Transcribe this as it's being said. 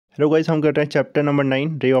Hello guys, हम कर रहे हैं chapter number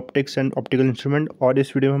 9 ray optics and optical instrument. और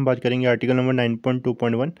इस वीडियो में हम बात करेंगे आर्टिकल नंबर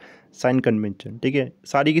 9.2.1 साइन कन्वेंशन। ठीक है,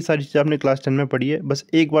 सारी की सारी चीज़ें आपने क्लास 10 में पढ़ी है, बस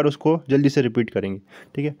एक बार उसको जल्दी से रिपीट करेंगे।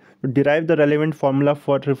 ठीक है, तो derive the relevant formula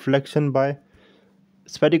for reflection by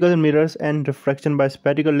spherical mirrors and refraction bye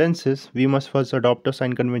spherical lenses we must first adopt a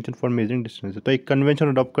sign convention for measuring distance. तो एक कन्वेंशन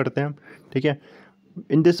अडॉप्ट करते हैं हम। ठीक है,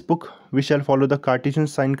 in this book we shall follow the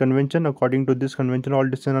Cartesian sign convention. According to this convention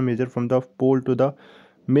all distance are measured from the pole to the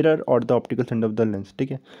mirror और the optical centre of the lens.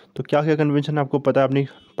 ठीक है, तो क्या क्या कन्वेंशन आपको पता है, आपने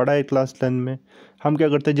पढ़ा है क्लास 10 में। हम क्या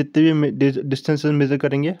करते हैं, जितने भी डिस्टेंसेस मेजर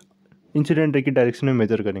करेंगे इंसिडेंट रे की डायरेक्शन में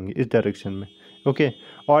मेजर करेंगे, इस डायरेक्शन में। ओके,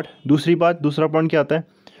 और दूसरी बात, दूसरा पॉइंट क्या आता है,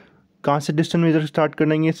 कहाँ से डिस्टेंस मेजर स्टार्ट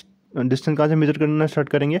करेंगे, डिस्टेंस कहाँ से मेजर करना स्टार्ट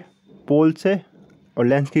करेंगे, पोल से, और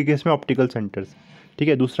लेंस के केस में ऑप्टिकल सेंटर से। ठीक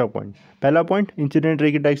है, दूसरा पॉइंट। पहला पॉइंट इंसिडेंट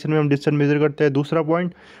रे की डायरेक्शन में हम डिस्टेंस मेजर करते हैं। दूसरा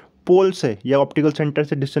पॉइंट पोल से या ऑप्टिकल सेंटर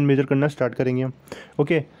से डिस्टेंस मेजर करना स्टार्ट करेंगे हम।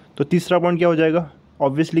 ओके, तो तीसरा पॉइंट क्या हो जाएगा,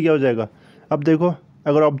 ऑब्वियसली क्या हो जाएगा, अब देखो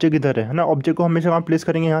अगर ऑब्जेक्ट इधर है ना, ऑब्जेक्ट को हमेशा वहाँ प्लेस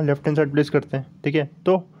करेंगे, यहाँ लेफ्ट हैंड साइड प्लेस करते हैं। ठीक है,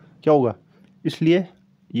 तो क्या होगा, इसलिए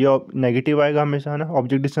ये नेगेटिव आएगा हमेशा, है ना,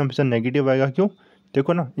 ऑब्जेक्ट डिस्टेंस हमेशा नेगेटिव आएगा। क्यों,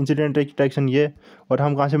 देखो ना, इंसिडेंट रे की डायरेक्शन ये है और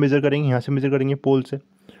हम कहाँ से मेजर करेंगे, यहाँ से मेजर करेंगे, पोल से।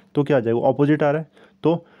 तो क्या आ जाएगा, ऑपोजिट आ रहा है,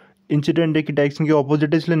 तो इंसिडेंट रे की डायरेक्शन के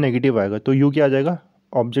ऑपोजिट है, इसलिए नेगेटिव आएगा। तो यू क्या आ जाएगा,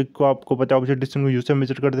 ऑब्जेक्ट को आपको पता है ऑब्जेक्ट डिस्टेंस को यू से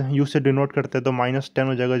मेजर करते हैं, यू से डिनोट करते हैं, तो -10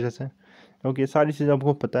 हो जाएगा जैसे। ओके, सारी चीज़ें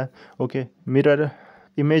आपको पता है। ओके, मिरर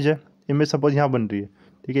इमेज है, इमेज सपोज यहाँ बन रही है।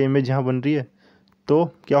 ठीक है, इमेज यहाँ बन रही है, तो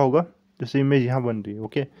क्या होगा, जैसे इमेज यहाँ बन रही है।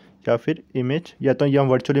 ओके, या फिर इमेज या तो यहाँ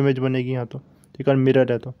वर्चुअल इमेज बनेगी यहाँ, तो ठीक है,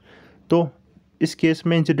 मिरर है तो इस केस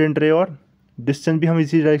में इंसिडेंट रे और डिस्टेंस भी हम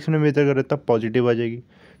इसी डायरेक्शन में मेजर कर रहे हैं, तब पॉजिटिव आ जाएगी।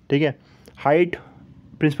 ठीक है, हाइट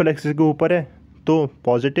प्रिंसिपल एक्सिस के ऊपर है तो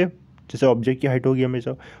पॉजिटिव, जैसे ऑब्जेक्ट की हाइट होगी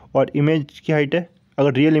हमेशा, और इमेज की हाइट है,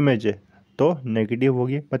 अगर रियल इमेज है तो नेगेटिव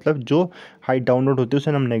होगी, मतलब जो हाइट डाउनलोड होती है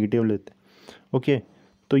उसे हम नेगेटिव लेते हैं। ओके,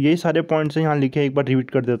 तो यही सारे पॉइंट्स यहाँ लिखे हैं, एक बार रिपीट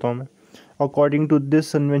कर देता हूँ मैं। According to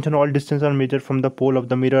this convention all distance are measure from the pole of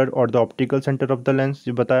the mirror और the optical centre of the lens.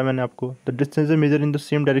 ये बताया मैंने आपको। The distance is measure in the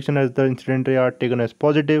same direction as the incident ray are taken as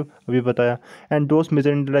positive, अभी बताया, and those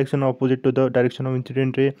measure in direction opposite to the direction of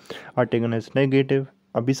incident ray are taken as negative,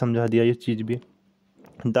 अभी समझा दिया ये चीज़ भी।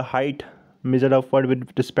 The height measured upward with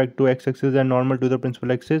respect to x-axis and normal to the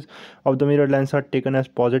principal axis of the mirror lens are taken as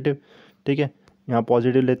positive। ठीक है, यहाँ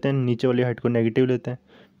positive लेते हैं, नीचे वाली हाइट को नेगेटिव लेते हैं।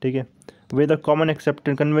 ठीक है, with a common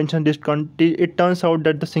accepted convention it turns out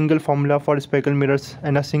that the single formula for spherical mirrors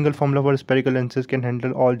and a single formula for spherical lenses can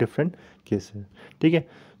handle all different cases। ठीक है,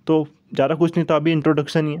 तो ज़्यादा कुछ नहीं था, अभी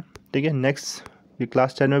इंट्रोडक्शन ही है। ठीक है, नेक्स्ट ये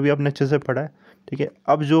क्लास 10 में भी आपने अच्छे से पढ़ा है। ठीक है,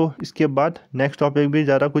 अब जो इसके बाद नेक्स्ट टॉपिक भी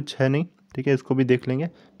ज़्यादा कुछ है नहीं। ठीक है, इसको भी देख लेंगे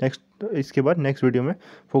नेक्स्ट, इसके बाद नेक्स्ट वीडियो में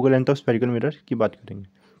focal length of spherical mirror की बात करेंगे।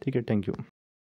 ठीक है, थैंक यू।